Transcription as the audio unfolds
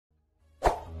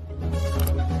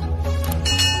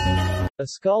A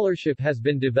scholarship has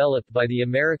been developed by the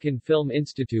American Film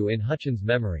Institute in Hutchins'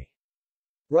 memory.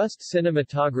 Rust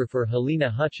cinematographer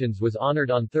Halyna Hutchins was honored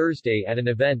on Thursday at an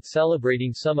event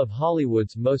celebrating some of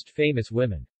Hollywood's most famous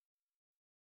women.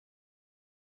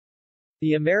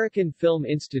 The American Film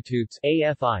Institute's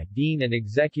AFI Dean and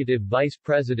Executive Vice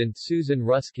President Susan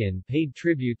Ruskin paid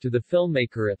tribute to the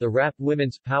filmmaker at the RAP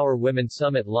Women's Power Women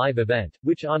Summit live event,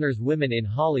 which honors women in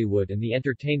Hollywood and the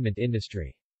entertainment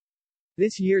industry.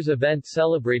 This year's event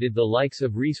celebrated the likes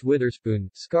of Reese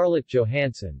Witherspoon, Scarlett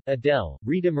Johansson, Adele,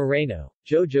 Rita Moreno,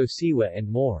 Jojo Siwa and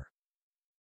more.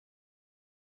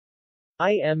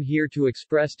 I am here to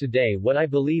express today what I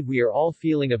believe we are all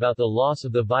feeling about the loss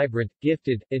of the vibrant,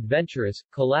 gifted, adventurous,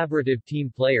 collaborative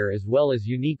team player as well as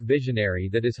unique visionary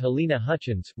that is Halyna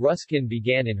Hutchins, Ruskin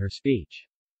began in her speech.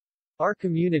 Our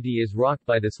community is rocked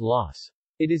by this loss.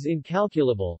 It is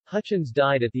incalculable. Hutchins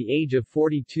died at the age of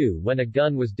 42 when a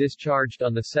gun was discharged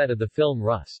on the set of the film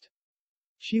Rust.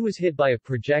 She was hit by a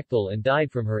projectile and died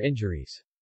from her injuries.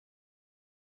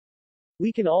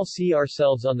 We can all see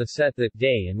ourselves on the set that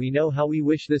day and we know how we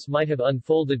wish this might have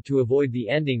unfolded to avoid the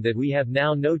ending that we have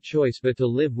now no choice but to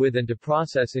live with and to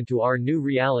process into our new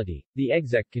reality, the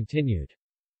exec continued.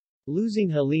 Losing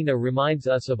Halyna reminds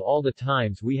us of all the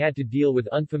times we had to deal with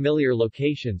unfamiliar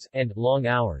locations, and long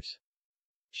hours.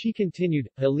 She continued,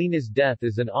 Halyna's death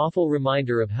is an awful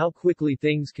reminder of how quickly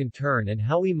things can turn and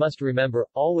how we must remember,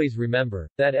 always remember,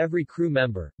 that every crew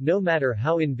member, no matter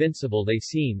how invincible they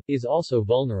seem, is also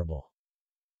vulnerable.